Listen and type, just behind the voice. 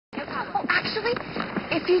Oh, actually,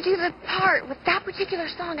 if you do the part with that particular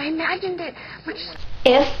song, I imagined it.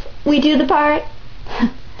 If we do the part?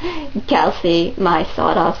 Kelsey, my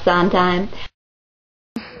sawed-off Sondheim.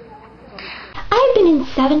 I've been in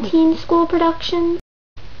 17 school productions.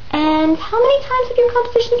 And how many times have your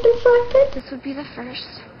compositions been selected? This would be the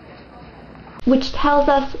first. Which tells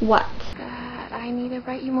us what? That I need to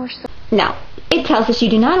write you more songs. No. It tells us you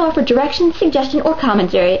do not offer direction, suggestion, or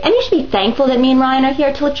commentary, and you should be thankful that me and Ryan are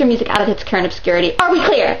here to lift your music out of its current obscurity. Are we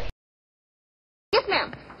clear? Yes,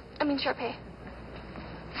 ma'am. I mean, Sharpay.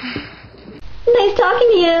 Nice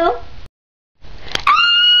talking to you.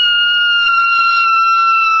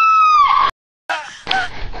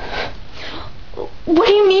 What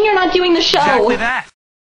do you mean you're not doing the show? Exactly that.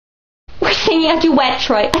 We're singing a duet,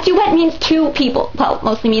 Troy. A duet means two people. Well,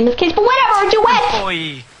 mostly me in this case, but whatever, a duet!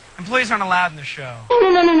 Employee. Employees aren't allowed in the show.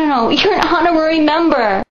 No. You're an honorary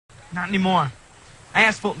member. Not anymore. I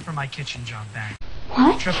asked Fulton for my kitchen job back.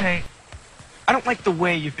 What? Sharpay, I don't like the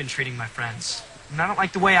way you've been treating my friends. And I don't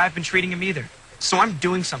like the way I've been treating them either. So I'm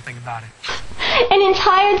doing something about it. An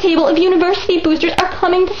entire table of university boosters are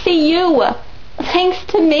coming to see you. Thanks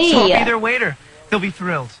to me. So I'll be their waiter. They'll be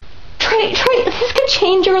thrilled. Trey, this could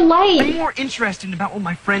change your life. I'm more interested about what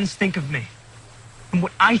my friends think of me. And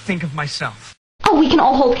what I think of myself. Oh, we can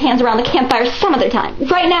all hold hands around the campfire some other time.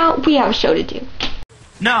 Right now, we have a show to do.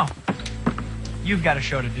 No. You've got a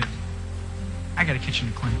show to do. I got a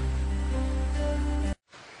kitchen to clean.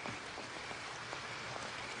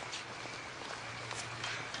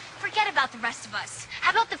 Forget about the rest of us.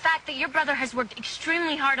 How about the fact that your brother has worked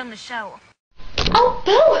extremely hard on the show? Oh,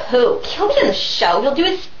 boo-hoo. He'll be in the show. He'll do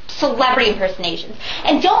his celebrity impersonations.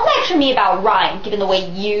 And don't lecture me about Ryan, given the way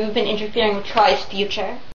you've been interfering with Troy's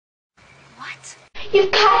future. What?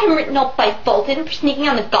 You've got him written up by Fulton for sneaking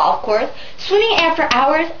on the golf course, swimming after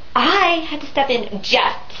hours. I had to step in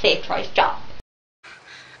just to save Troy's job.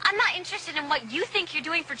 I'm not interested in what you think you're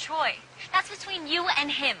doing for Troy. That's between you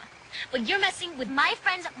and him. But you're messing with my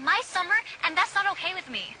friends, my summer, and that's not okay with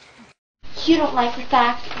me. You don't like the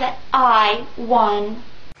fact that I won.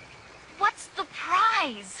 What's the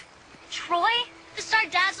prize? Troy? The Star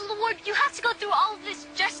Dazzle Award? You have to go through all of this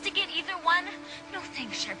just to get either one? No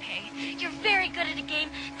thanks, Sharpay. You're very good at a game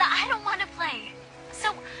that I don't want to play.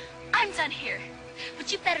 So, I'm done here.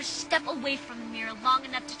 But you better step away from the mirror long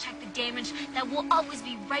enough to check the damage that will always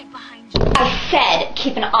be right behind you. I said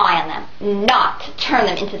keep an eye on them, not turn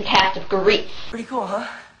them into the cast of grease. Pretty cool, huh?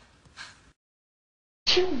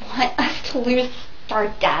 Do you want us to lose the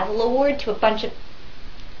Star Dazzle Award to a bunch of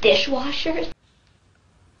dishwashers?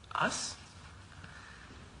 Us?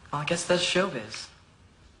 Well, I guess that's showbiz.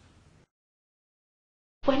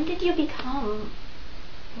 When did you become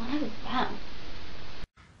one of them?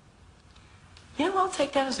 Yeah, well, I'll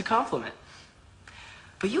take that as a compliment.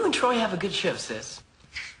 But you and Troy have a good show, sis.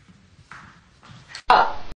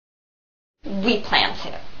 Oh. We plan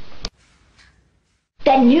to.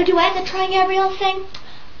 That new duet that Troy and Gabrielle sing?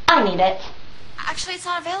 I need it. Actually, it's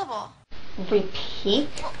not available. Repeat?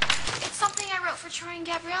 Well, it's something I wrote for Troy and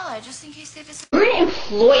Gabriella, just in case they visit. We're an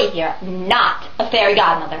employee here, not a fairy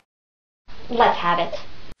godmother. Let's have it.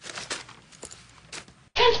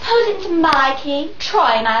 Transpose it into my key. Troy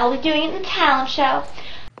and I will be doing it in the talent show.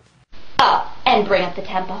 Oh, and bring up the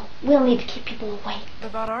tempo. We'll need to keep people awake. What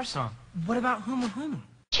about our song? What about Humu Humu?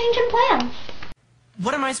 Changing plans.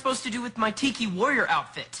 What am I supposed to do with my Tiki Warrior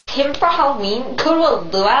outfit? Save it for Halloween? Go to a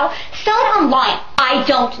luau? Sell it online? I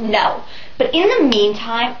don't know. But in the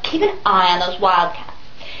meantime, keep an eye on those Wildcats.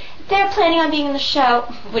 If they're planning on being in the show,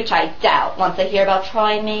 which I doubt once they hear about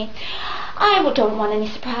Troy and me, I don't want any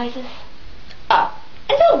surprises. Oh,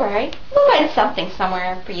 and don't worry, we'll find something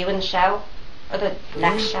somewhere for you in the show. Or the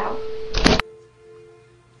next show.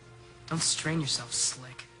 Don't strain yourself, Slick.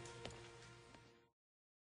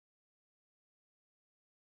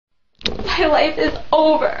 My life is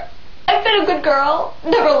over. I've been a good girl,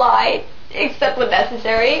 never lied, except when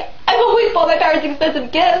necessary. I've always bought my parents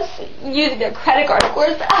expensive gifts, using their credit card, of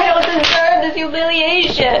course. I don't deserve this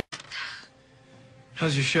humiliation.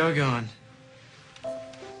 How's your show going?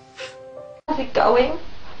 How's it going?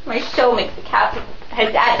 My show makes the captain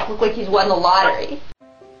head dad look like he's won the lottery.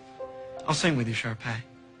 I'll sing with you, Sharpay.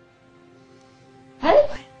 What?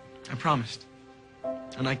 I promised.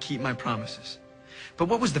 And I keep my promises. But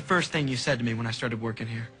what was the first thing you said to me when I started working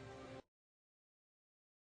here?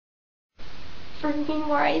 Bring me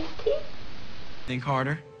more iced tea? Think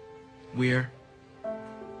harder. We're...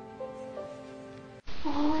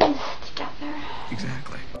 all in this together.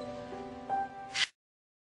 Exactly.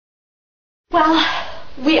 Well,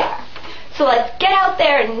 we are. So let's get out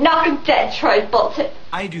there and knock him dead, Troy Bolton.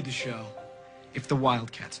 I do the show. if the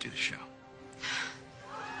Wildcats do the show.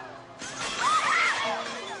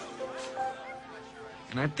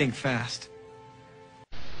 And I'd think fast.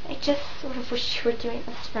 I just sort of wish you were doing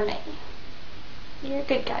this for me. You're a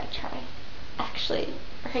good guy, Troy. Actually,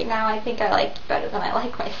 right now I think I like you better than I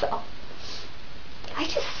like myself. Did I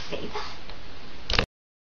just say that?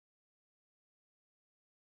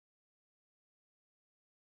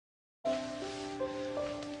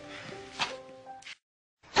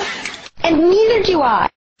 And neither do I.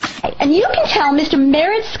 And you can tell Mr.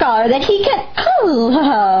 Merit Scholar that he can...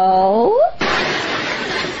 Hello?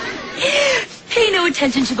 Pay no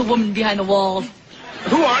attention to the woman behind the wall.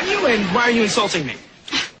 Who are you, and why are you insulting me?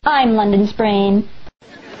 I'm London's brain.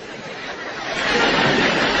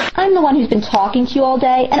 I'm the one who's been talking to you all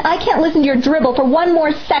day, and I can't listen to your dribble for one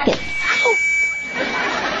more second.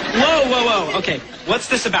 Whoa. Okay, what's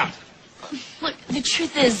this about? Look, the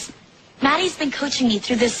truth is, Maddie's been coaching me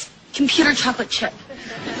through this computer chocolate chip.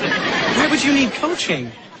 Why would you need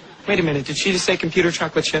coaching? Wait a minute, did she just say computer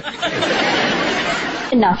chocolate chip?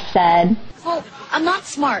 Enough said. Well, I'm not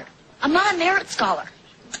smart. I'm not a merit scholar.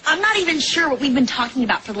 I'm not even sure what we've been talking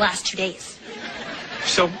about for the last 2 days.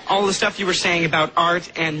 So all the stuff you were saying about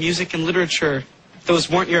art and music and literature, those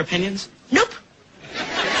weren't your opinions? Nope.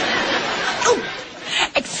 Oh,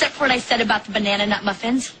 except for what I said about the banana nut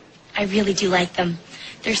muffins. I really do like them.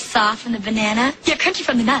 They're soft from the banana. They're crunchy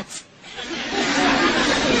from the nuts.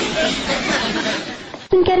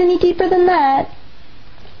 Doesn't get any deeper than that.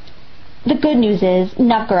 The good news is,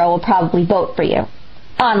 Nut Girl will probably vote for you.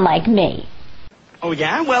 Unlike me. Oh,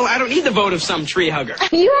 yeah? Well, I don't need the vote of some tree hugger.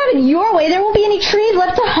 If you have it your way, there won't be any trees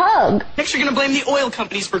left to hug. Next, you're going to blame the oil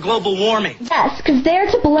companies for global warming. Yes, because they're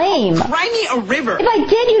to blame. Cry me a river. If I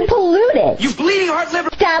did, you'd pollute it. You bleeding heart liver.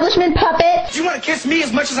 Establishment puppet. Do you want to kiss me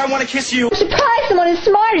as much as I want to kiss you? I'm surprised someone as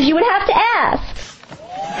smart as you would have to ask.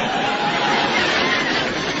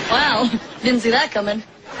 Wow, didn't see that coming.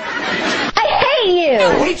 I hate you.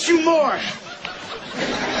 I hate you more.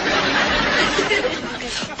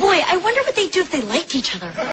 Boy, I wonder what they'd do if they liked each other.